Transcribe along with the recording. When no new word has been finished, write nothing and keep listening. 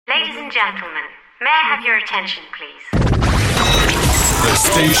Ladies and gentlemen, may I have your attention, please? The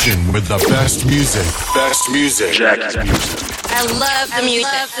station with the best music. Best music. Jackie's music. I love the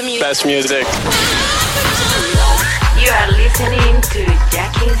music. Best music. You are listening to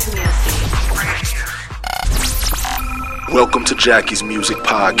Jackie's Music. Welcome to Jackie's Music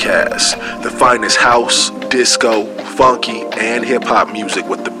Podcast, the finest house, disco, funky, and hip-hop music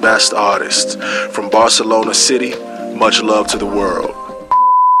with the best artists. From Barcelona City, much love to the world.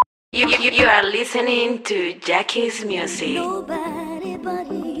 You are listening to Jackie's Music.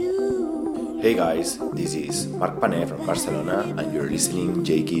 Hey guys, this is Marc Pané from Barcelona and you're listening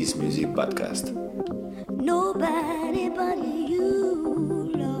Jackie's Music Podcast. Nobody but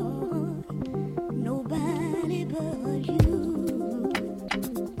you, Lord. Nobody but you.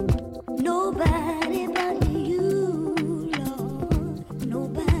 Nobody but you, Lord.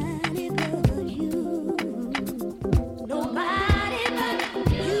 Nobody but you. Nobody but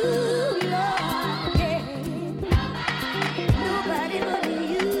you, Lord. Yeah. Nobody but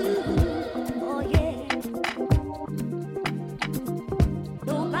you. Oh yeah.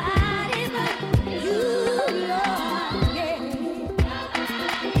 Nobody but you, Lord. Yeah.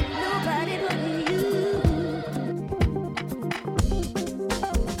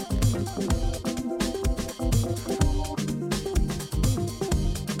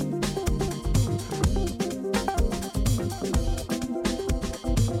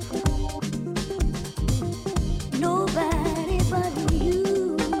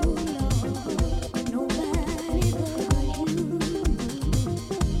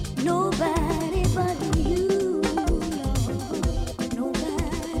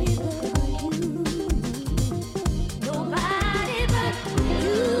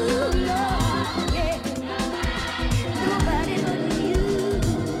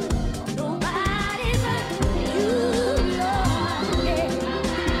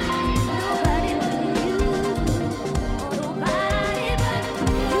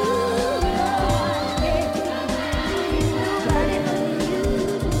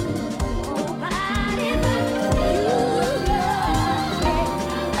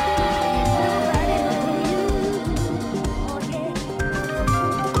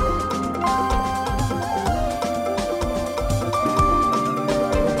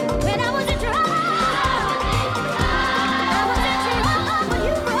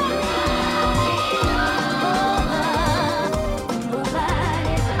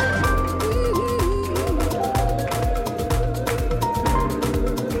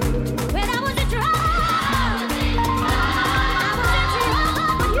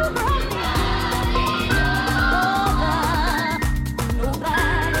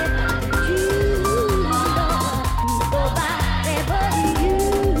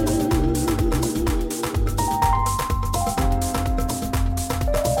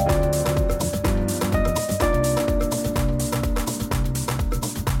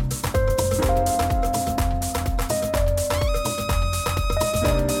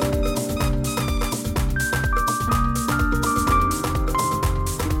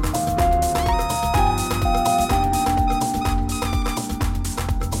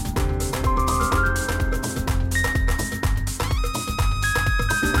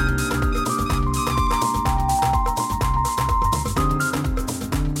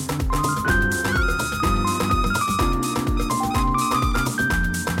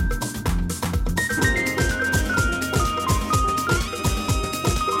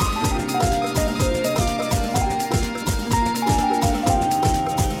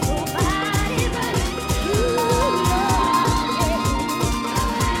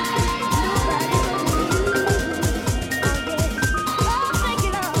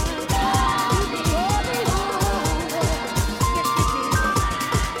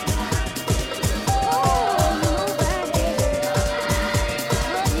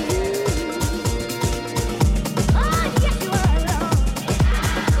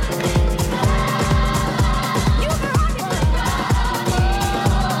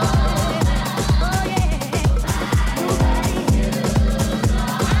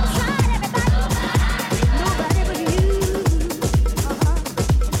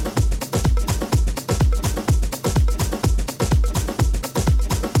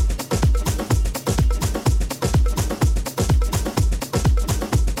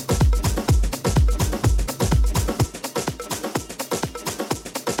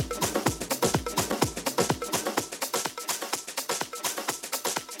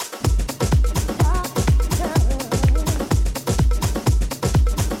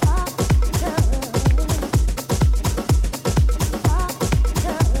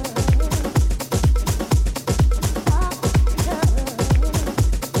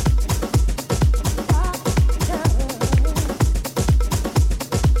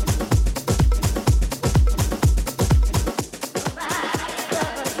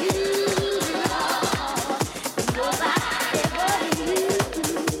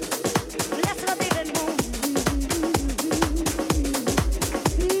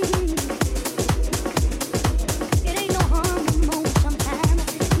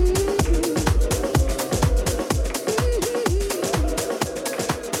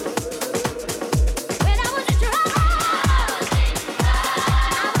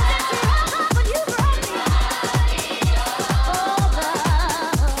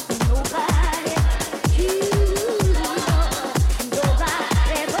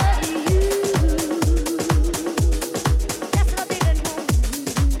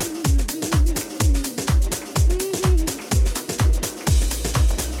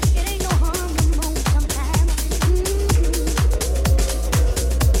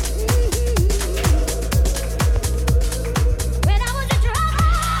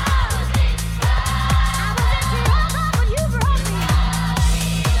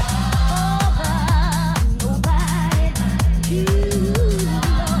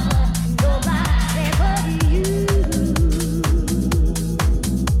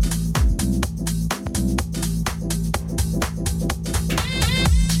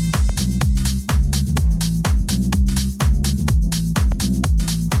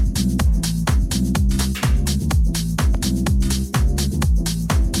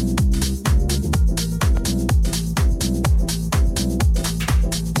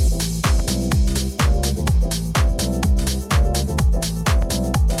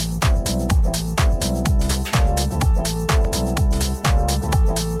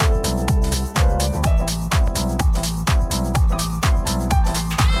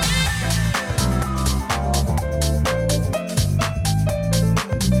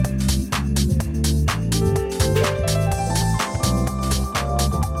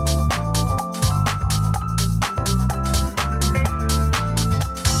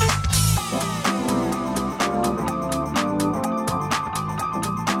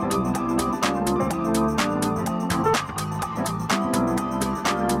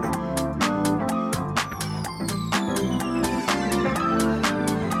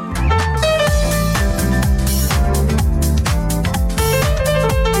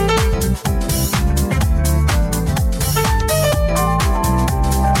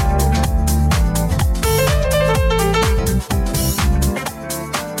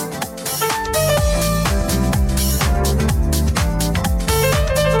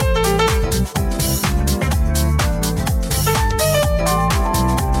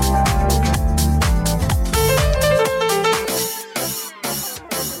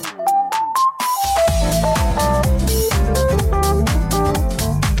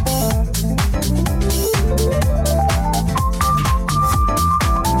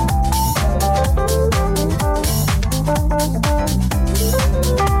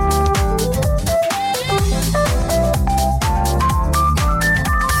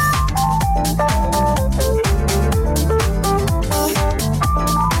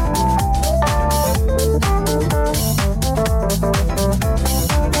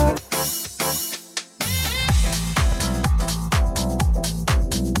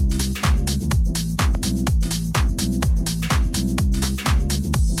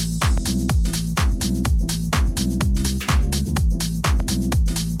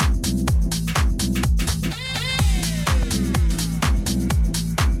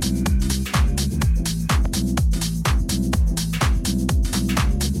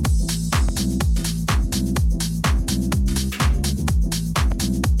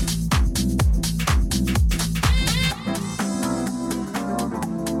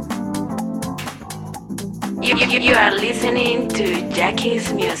 You are listening to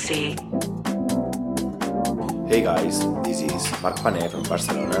Jackie's Music. Hey guys, this is Marc Pané from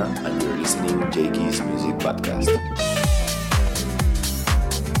Barcelona and you're listening Jackie's Music Podcast.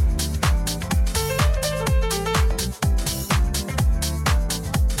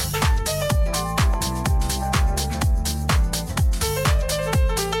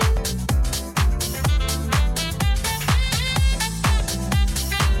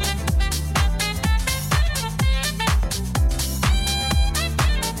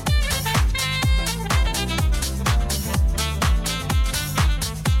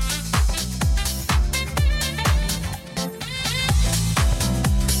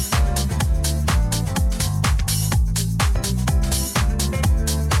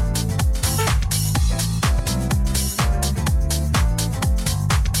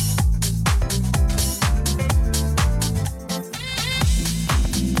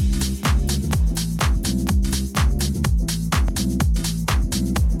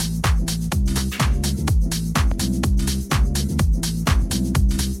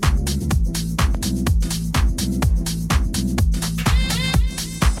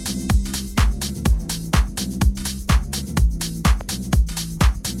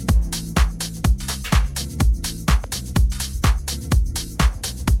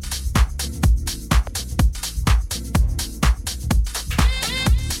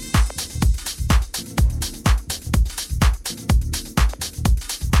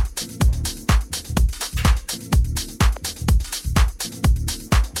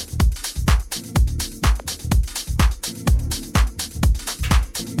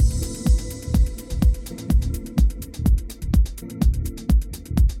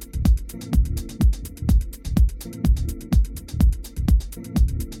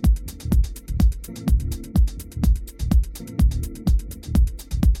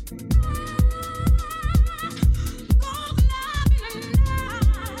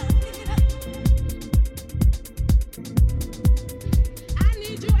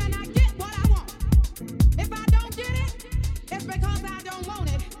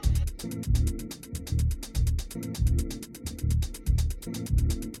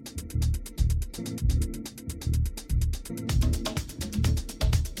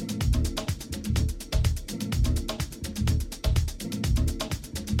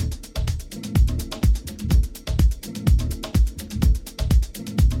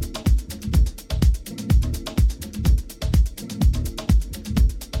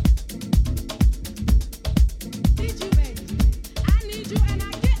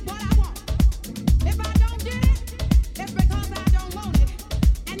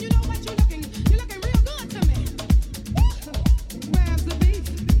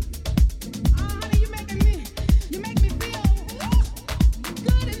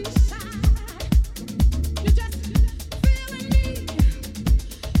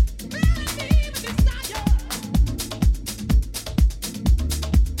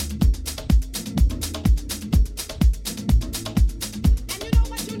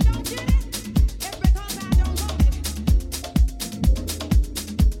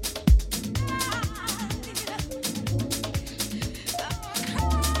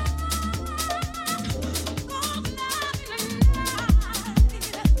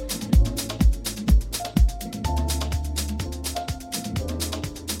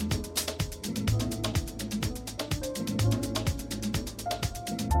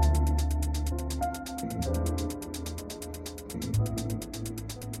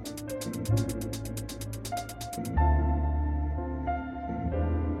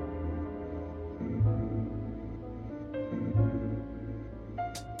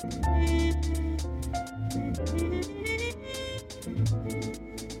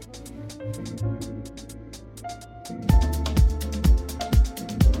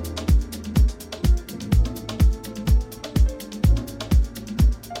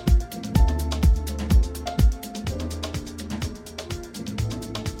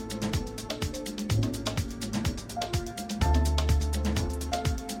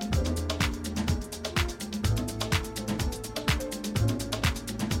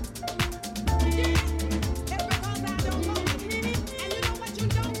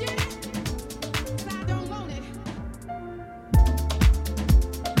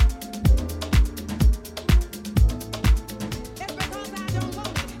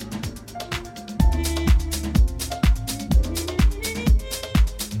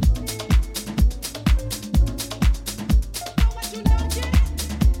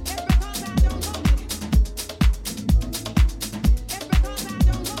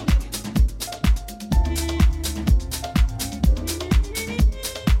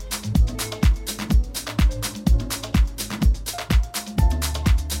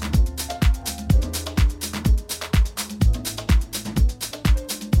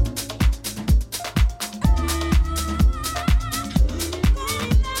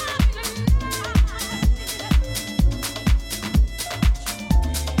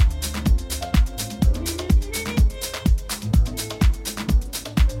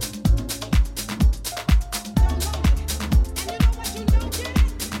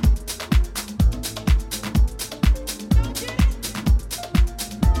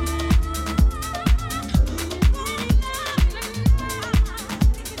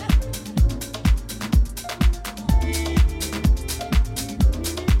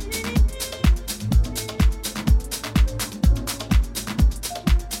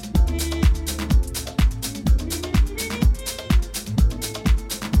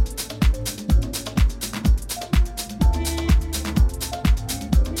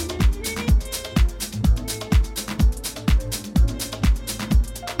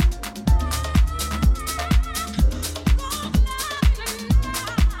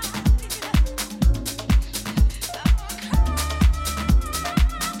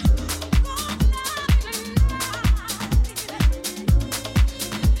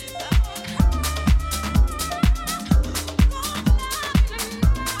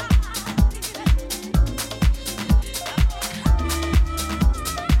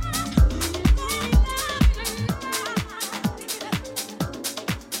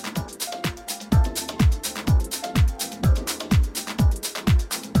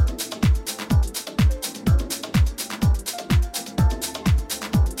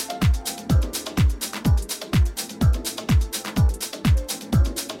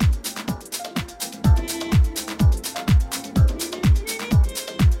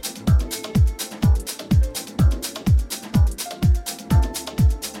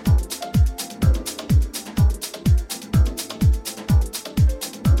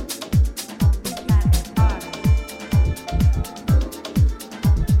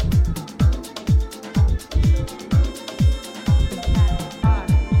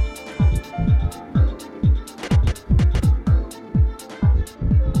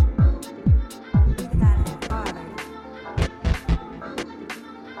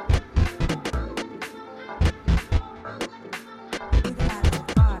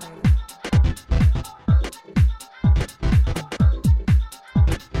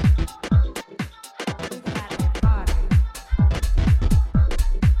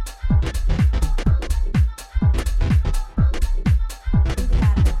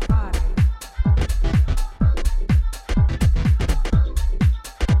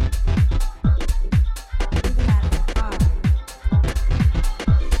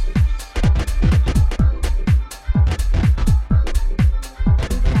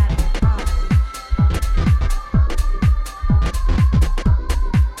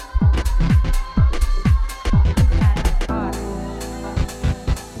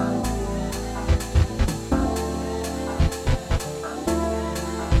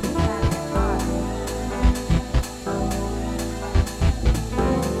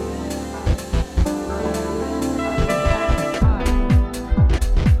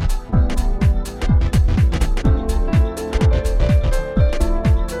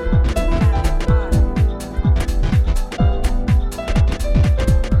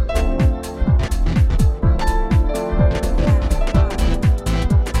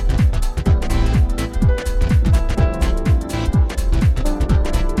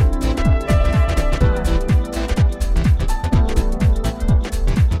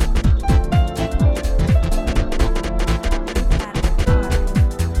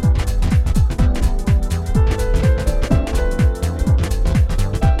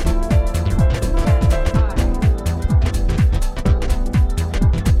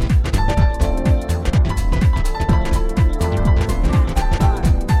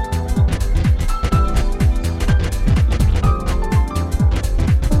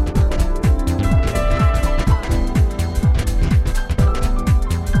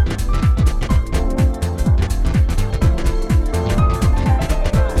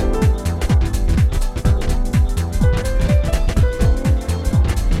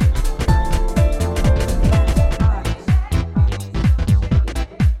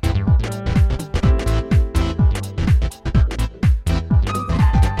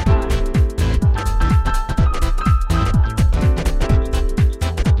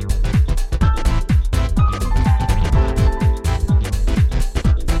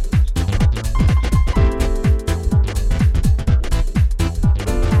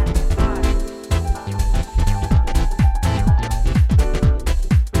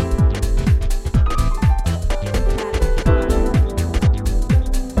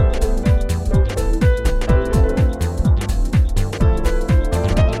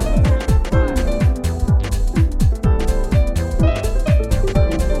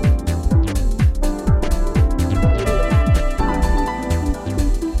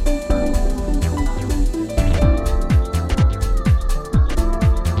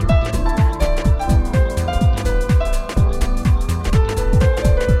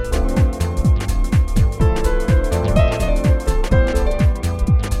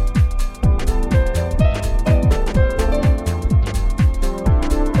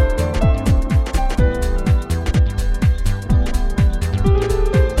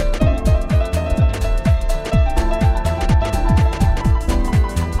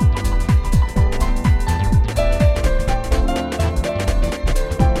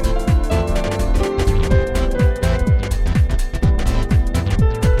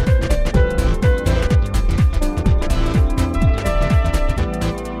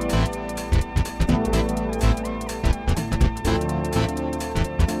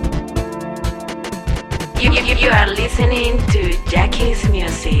 listening to Jackie's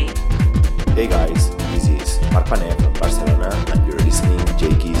Music. Hey guys, this is Marc Paner from Barcelona and you're listening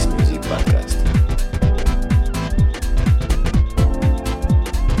Jackie's Music Podcast.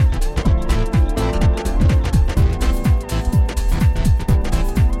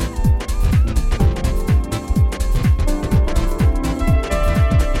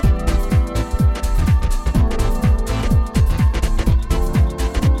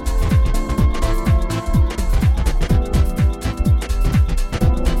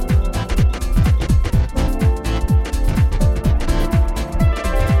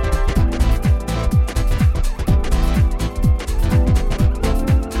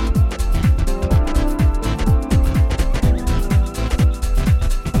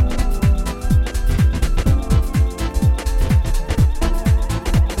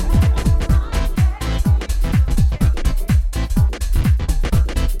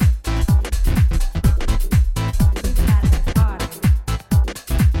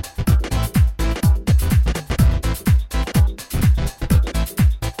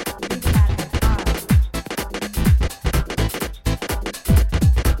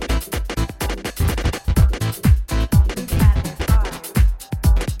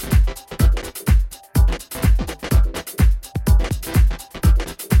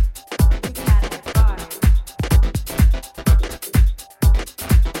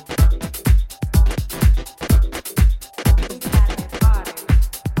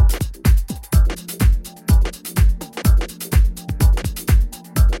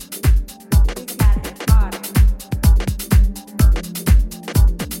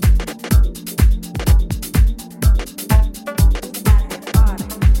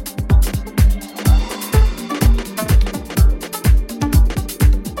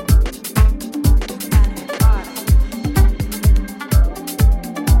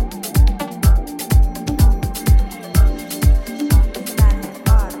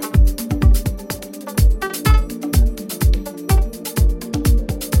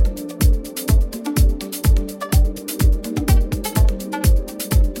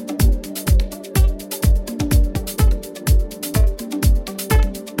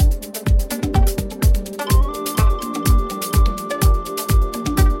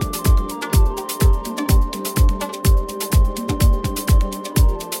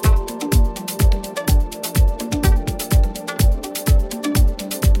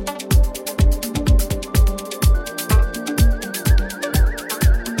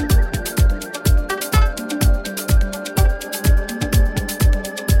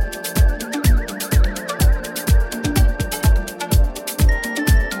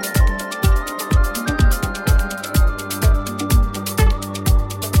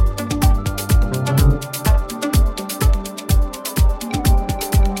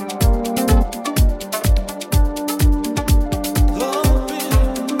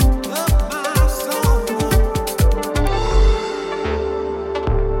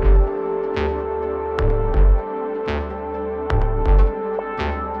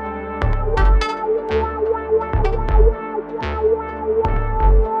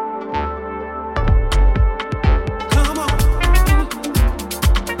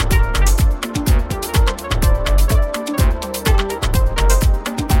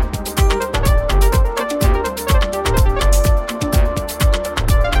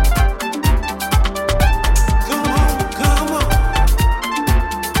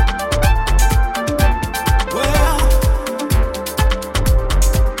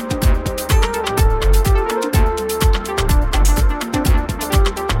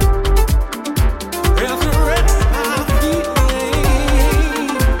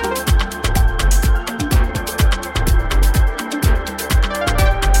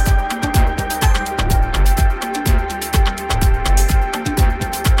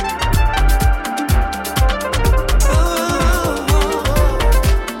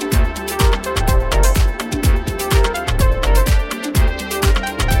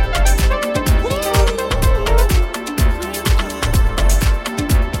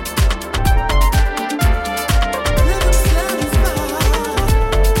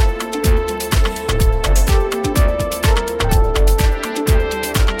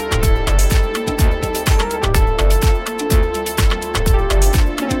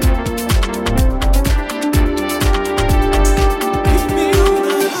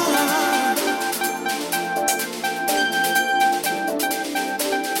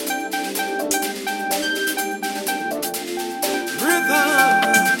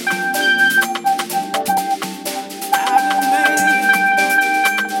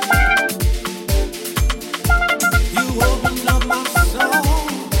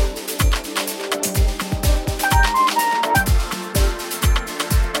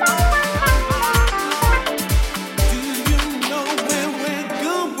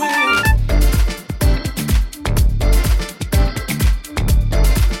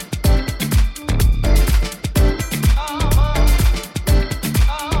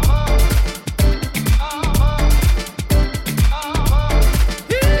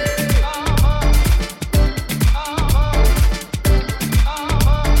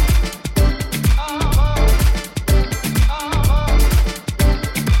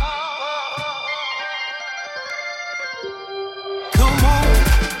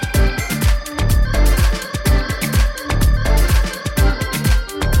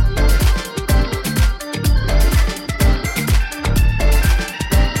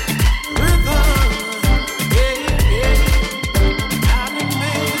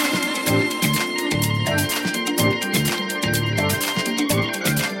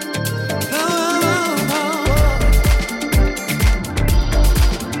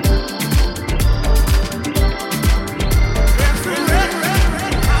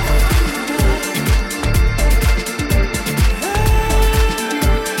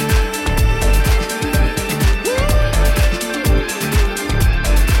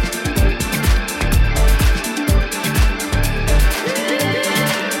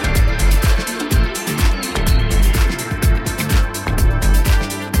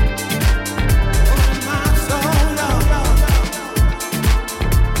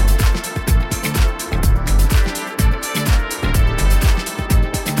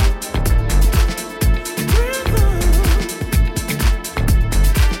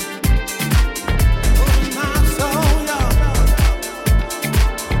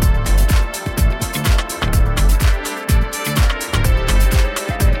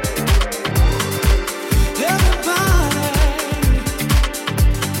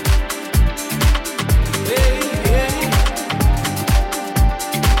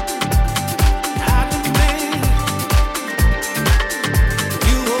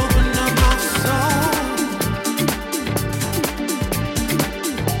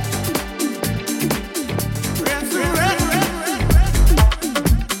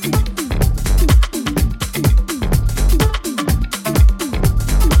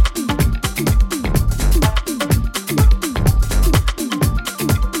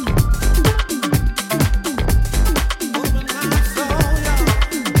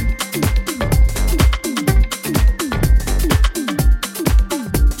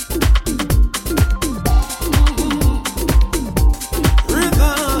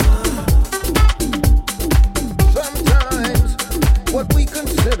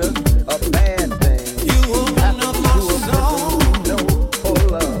 considered a bad thing. You open up my soul. No, for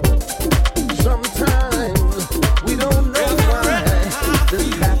love. Sometimes we don't know why this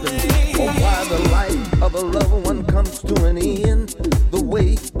happens or why the life of a loved one comes to an end the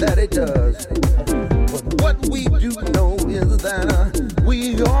way that it does. But what we do know is that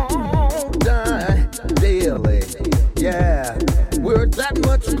we all die daily. Yeah, we're that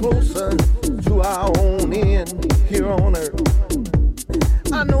much closer to our own end here on earth.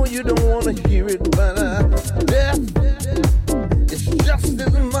 I know you don't want to hear it, but death is just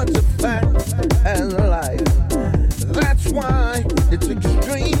as much a fact as life. That's why it's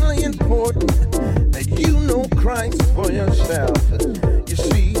extremely important that you know Christ for yourself. You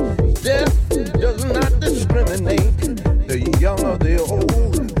see, death does not discriminate the young or the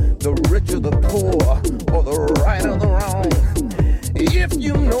old, the rich or the poor, or the right or the wrong. If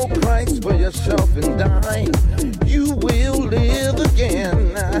you know Christ for yourself and die, you will live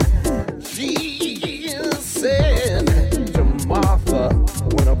again. Jesus said to Martha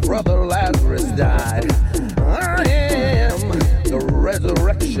when her brother Lazarus died, I am the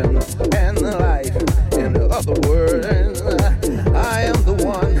resurrection and the life. In other words, I am the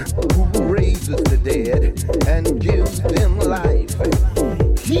one who raises the dead and gives them life.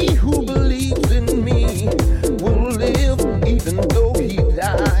 He who believes in me will live even though he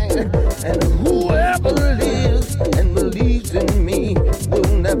died. And whoever lives and believes in me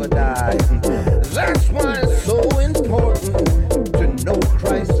will never die. That's why it's so important to know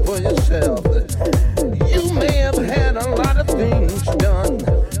Christ for yourself. You may have had a lot of things done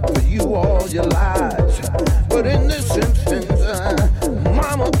for you all your lives, but in this instance,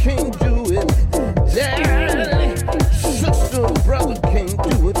 mama can't do it, daddy, sister, brother can't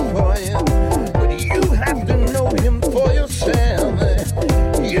do it for you. But you have to know him for yourself.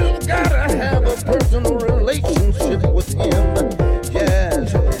 You've gotta have a personal relationship with him.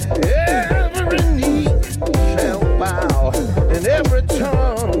 Yes, every knee shall bow and every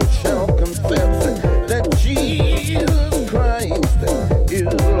tongue shall confess that Jesus Christ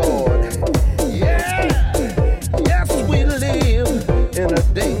is Lord. Yeah, yes, we live in a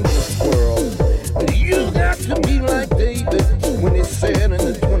dangerous world. But you got to be like David when he said in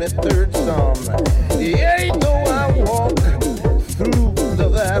the 23rd Psalm, yea, though I walk through the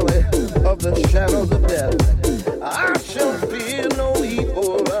valley of the shadows of death, I shall fear no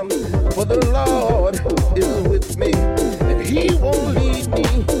evil, for the Lord is with me, and he won't leave me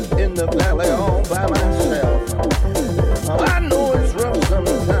in the valley all by myself. I know it's rough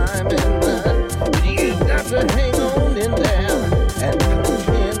sometimes, and you've got to hang on in there and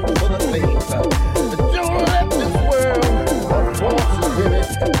contend for the faith. But don't let this world or forces in it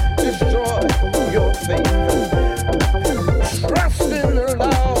destroy your faith. Trust in the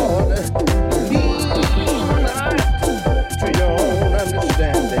Lord, lean not to your own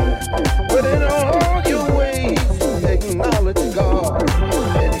understanding, but in all your ways acknowledge God,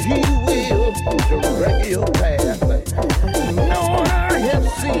 and he will direct your path. No eye have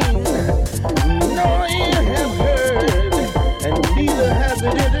seen, no ear have heard, and neither has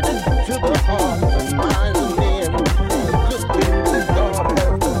it entered to the heart and mind of men the good things that God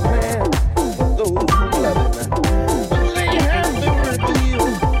has prepared for those who love him. But they have been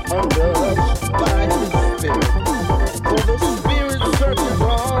revealed unto us by his Spirit. For the Spirit searches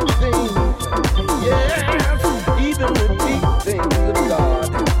all things, yes, even the deep things of God.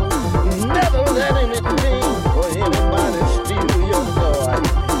 Never let anything or anybody steal your joy.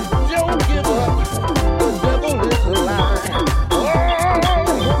 Don't give up, the devil is a lie.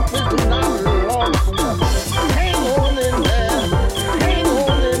 All hope is not lost. Hang on in there, hang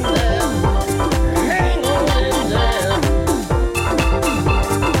on in there, hang on in there.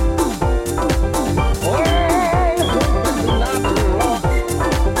 All hope is not lost.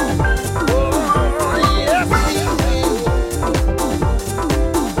 Oh, yes, he will.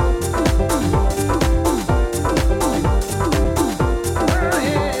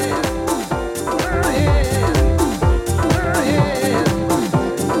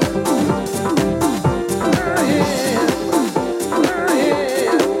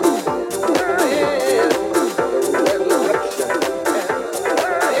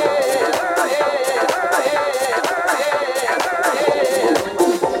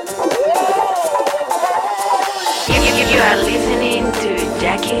 You are listening to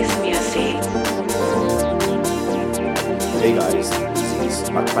Jackie's music. Hey guys, this is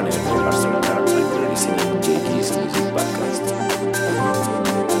Mark Paner from Barcelona and you're listening to Jackie's Music Podcast.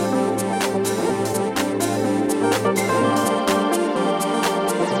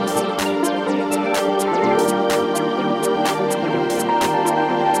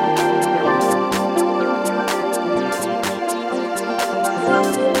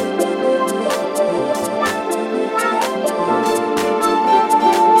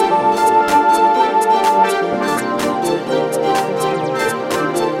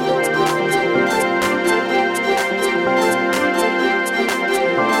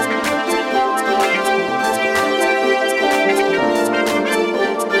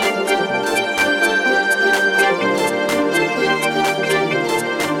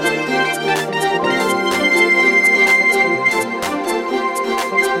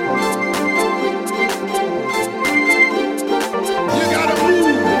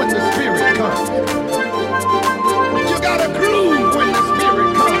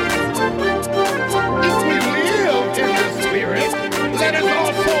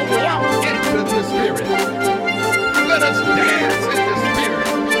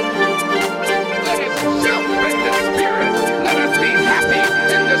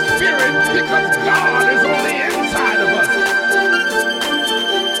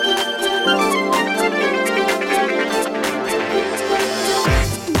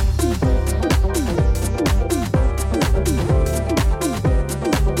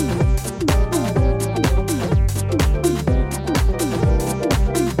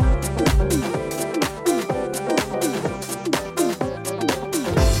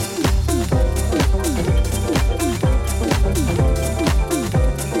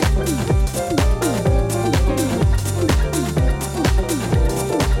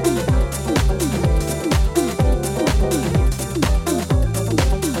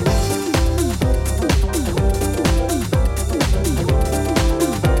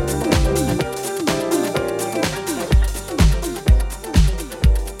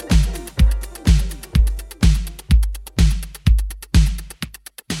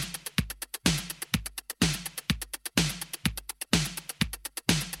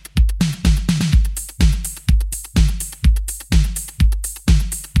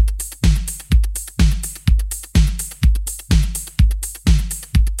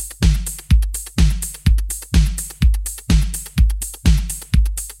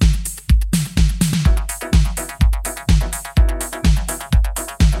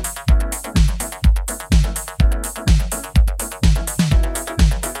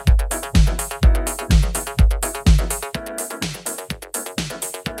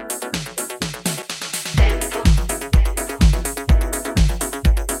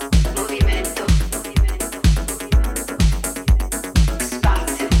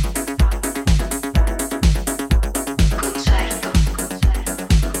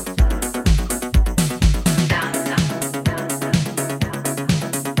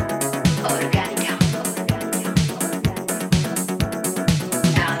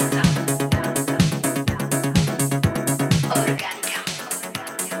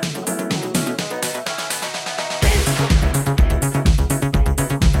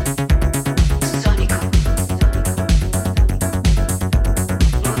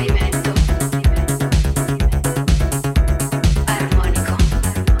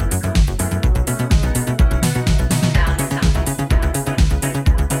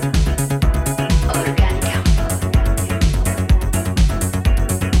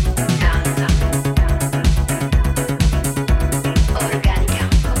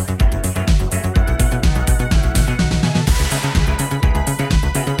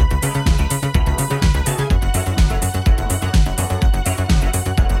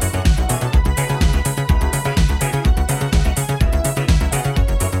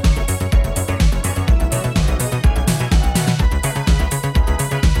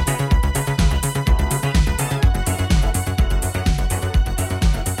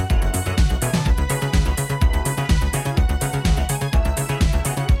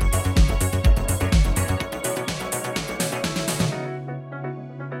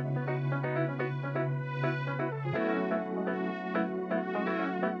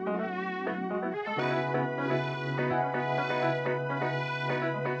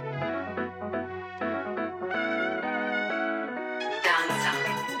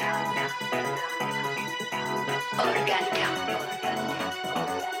 Organica.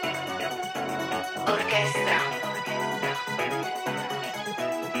 Orchestra.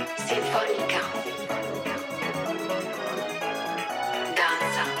 Sinfonica.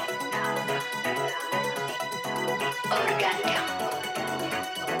 Danza. Organica.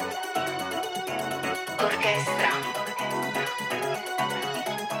 Orchestra.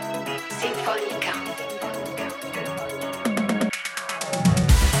 Sinfonica.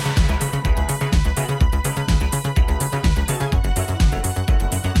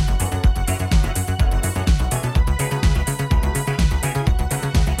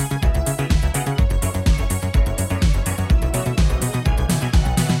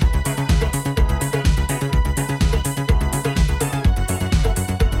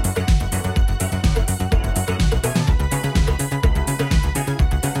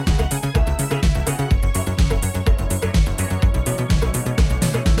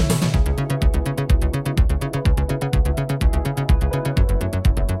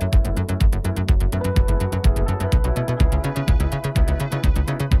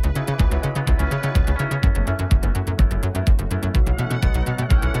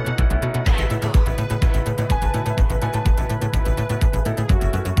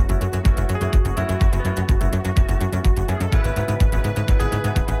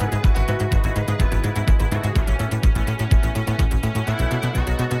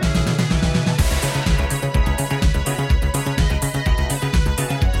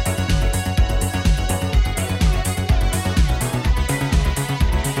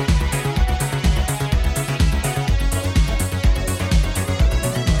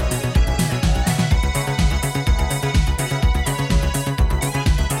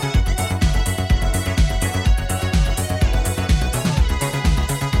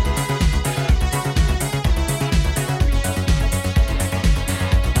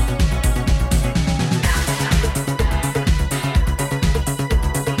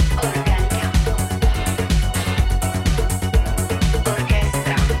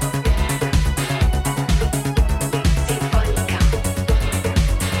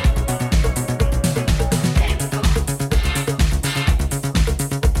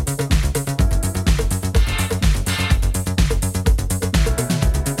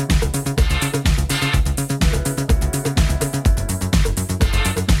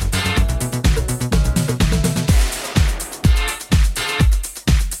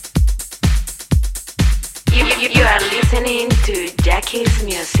 You are listening to Jackie's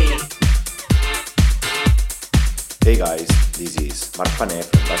Music. Hey guys, this is Mark Panet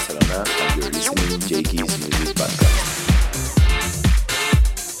from Barcelona and you're listening to Jackie's Music Podcast.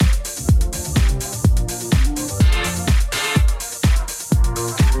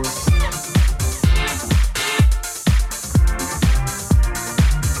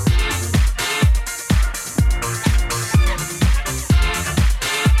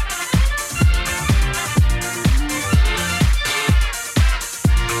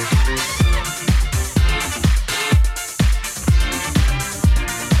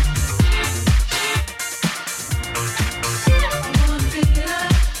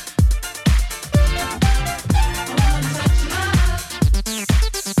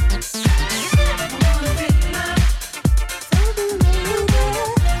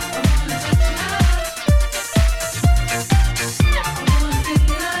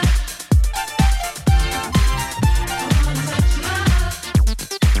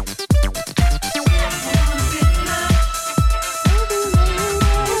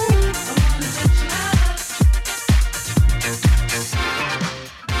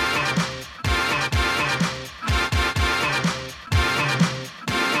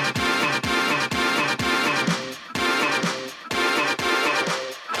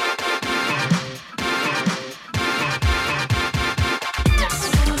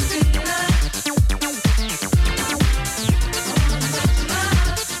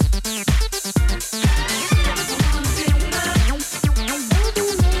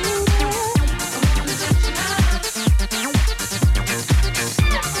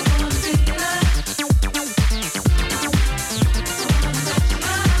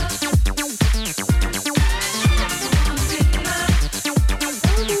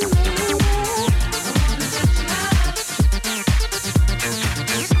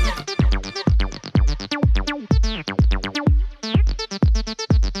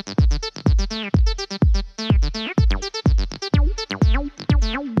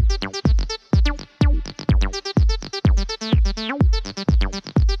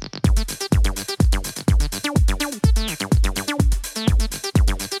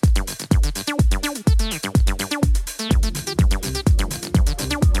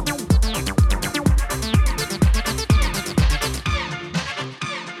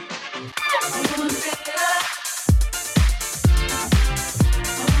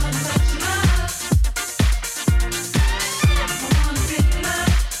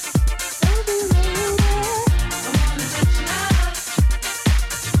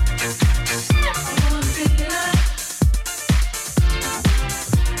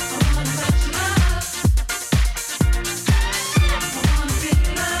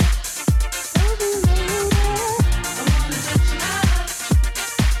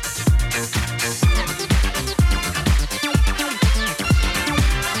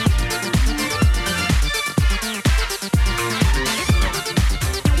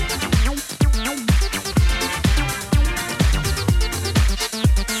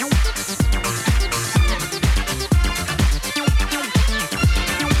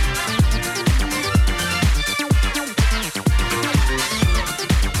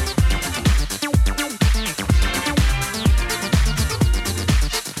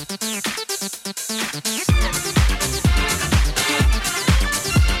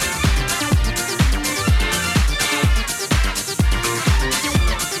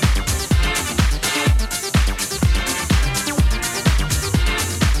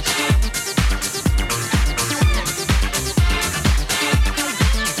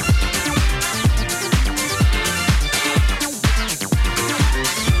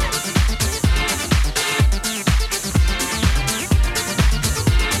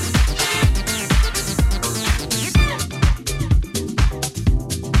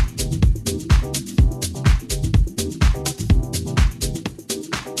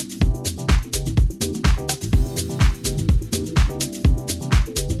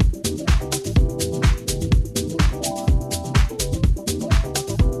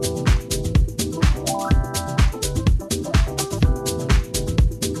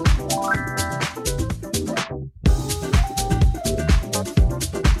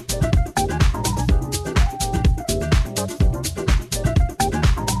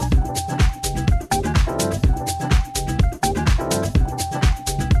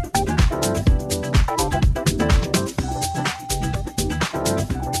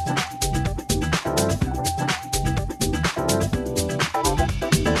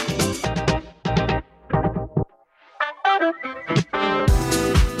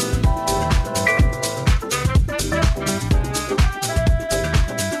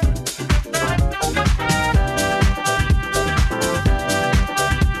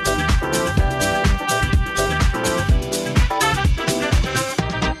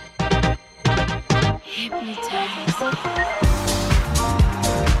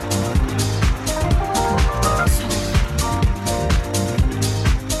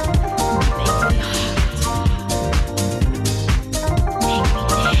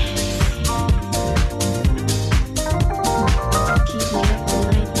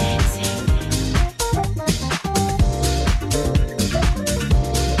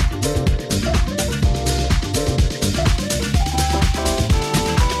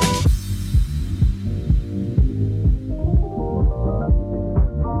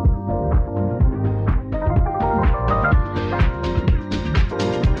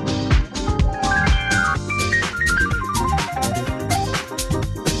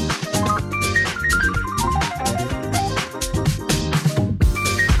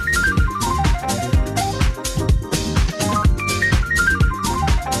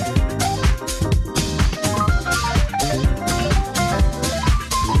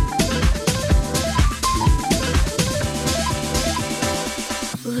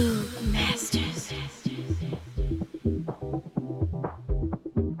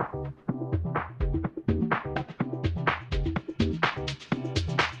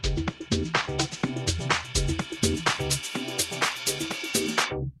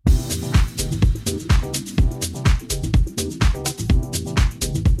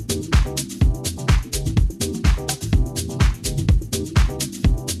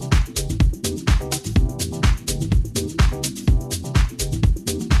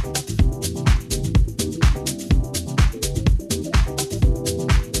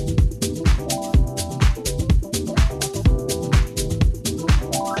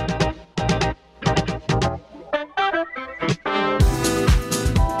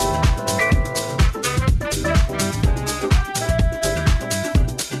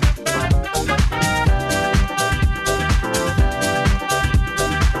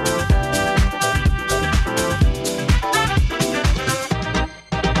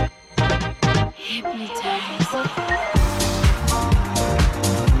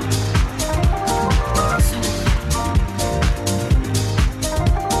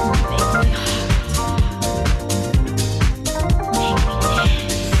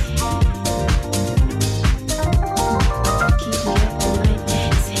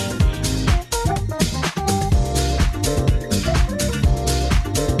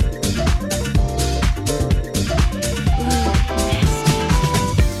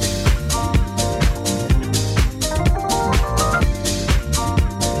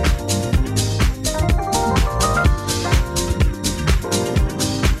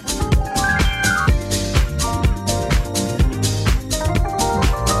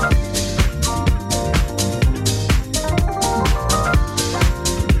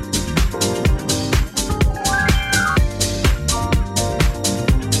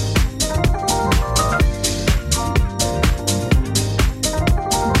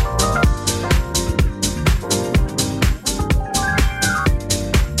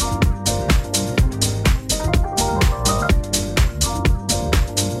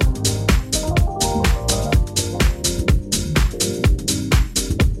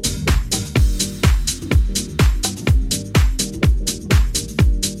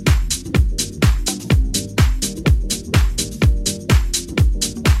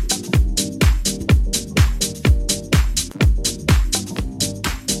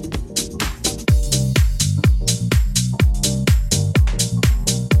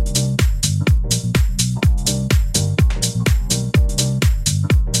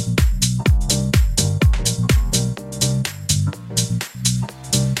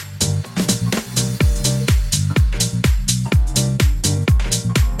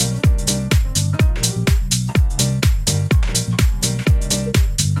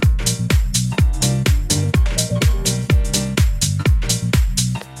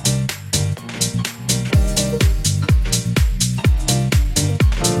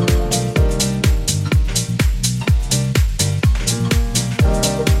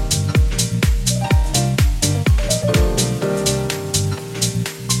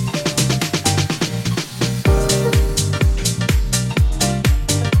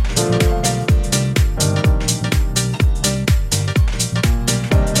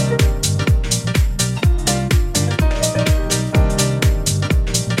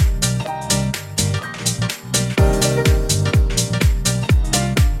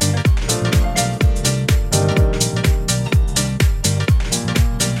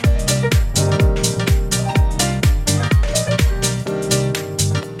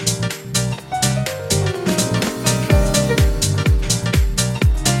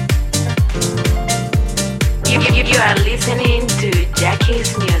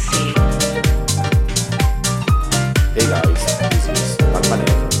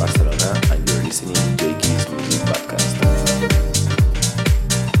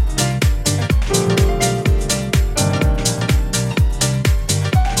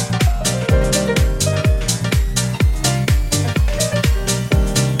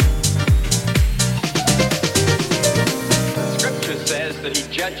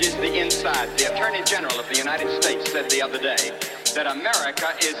 the other day that America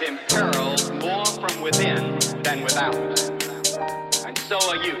is imperiled more from within than without. And so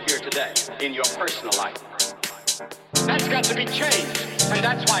are you here today in your personal life. That's got to be changed. And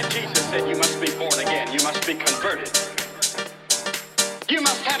that's why Jesus said you must be born again. You must be converted. You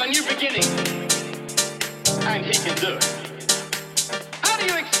must have a new beginning. And he can do it. How do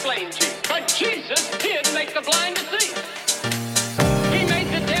you explain Jesus? But Jesus did make the blind to see. He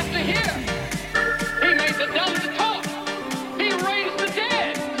made the deaf to hear. He made the dumb to talk. He raised the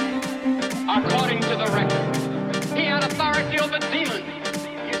dead. According to the record, he had authority over demons.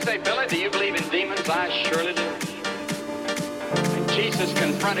 You say, Billy, do you believe in demons? I surely do. And Jesus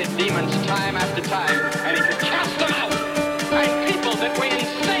confronted demons time after time, and he could cast them out. And people that were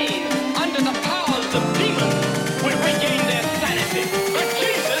insane under the powers of demons would regain their sanity. But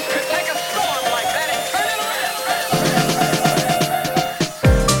Jesus could take a storm like that and turn it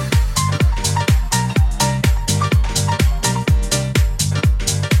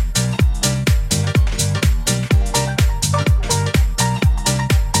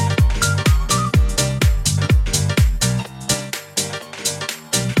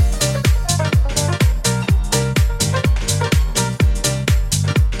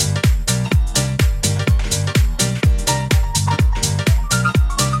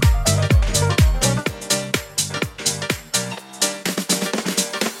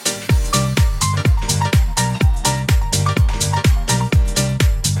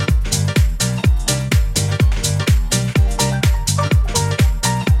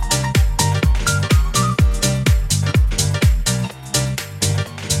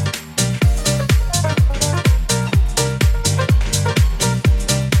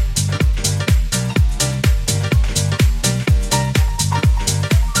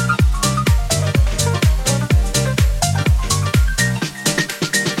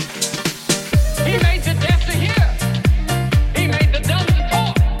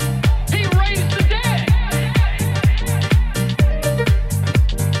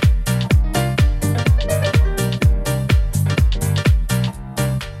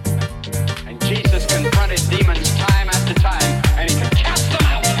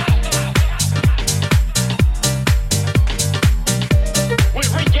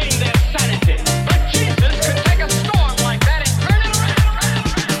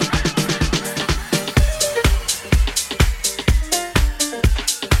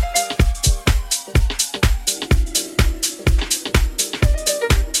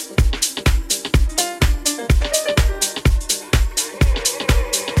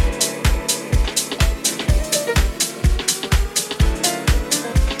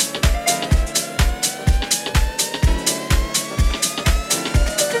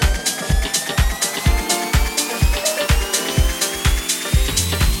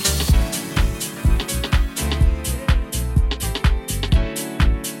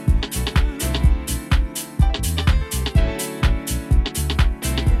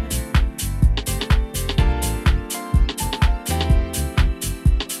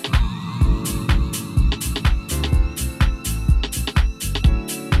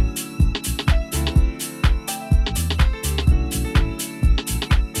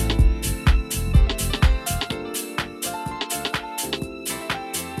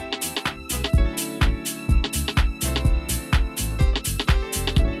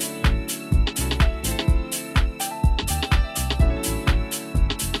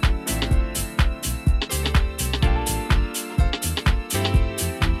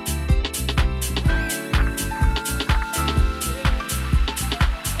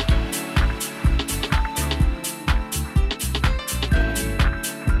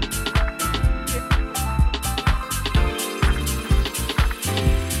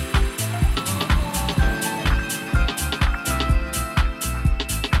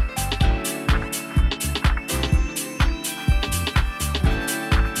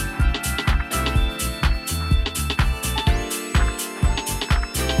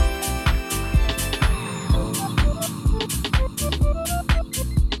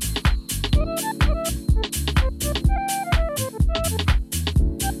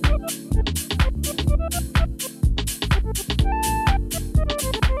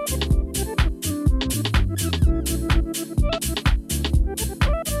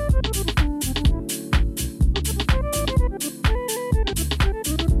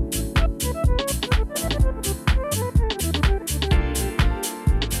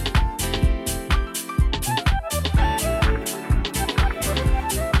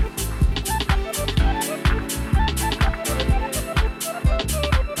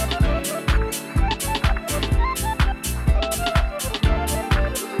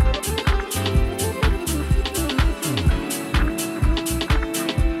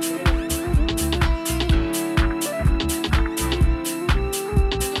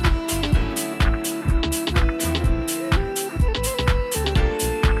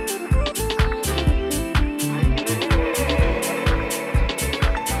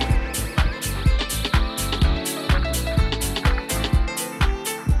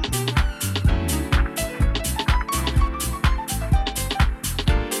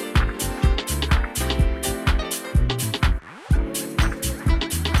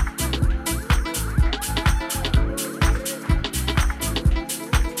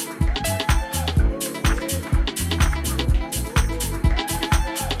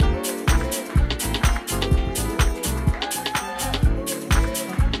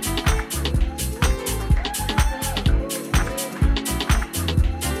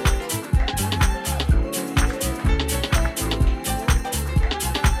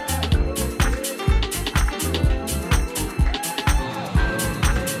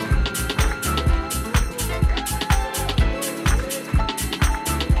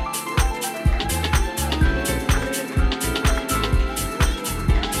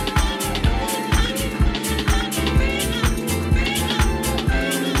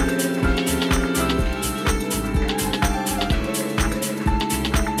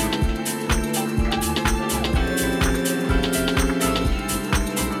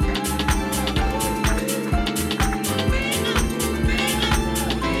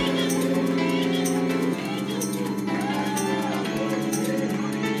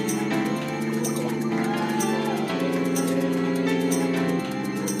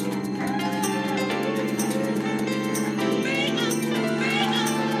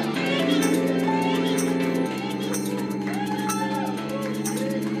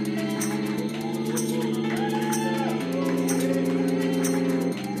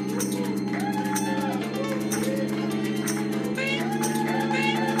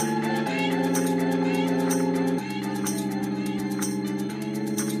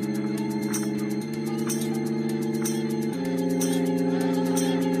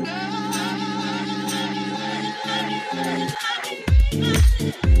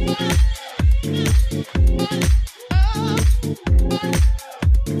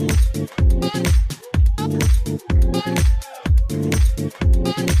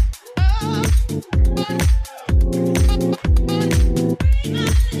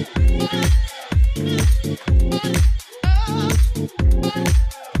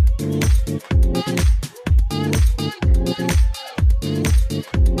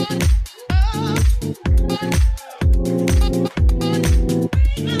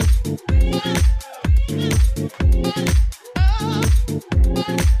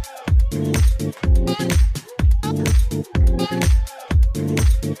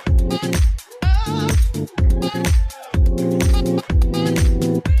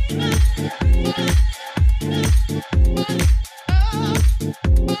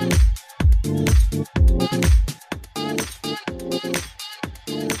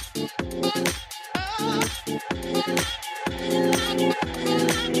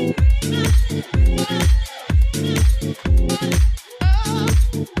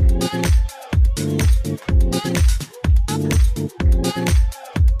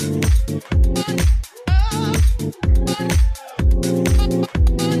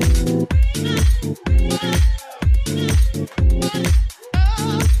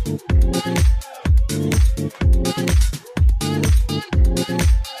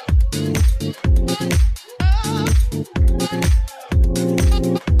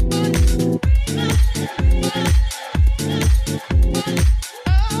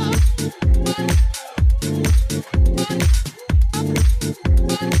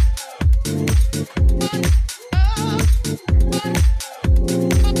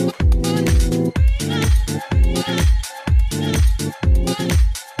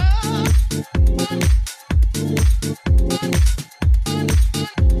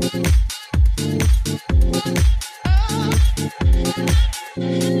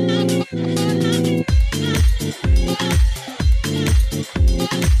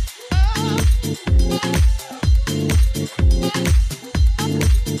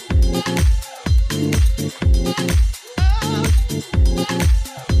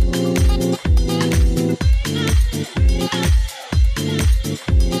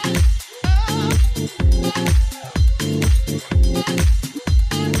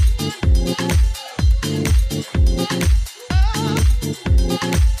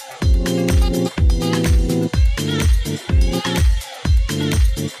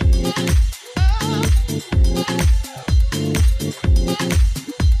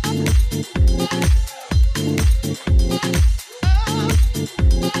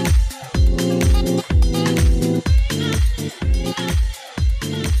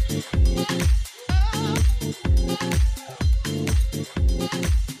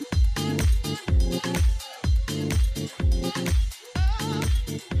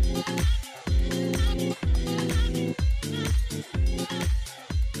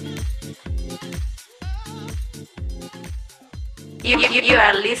You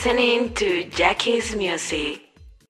are listening to Jackie's Music.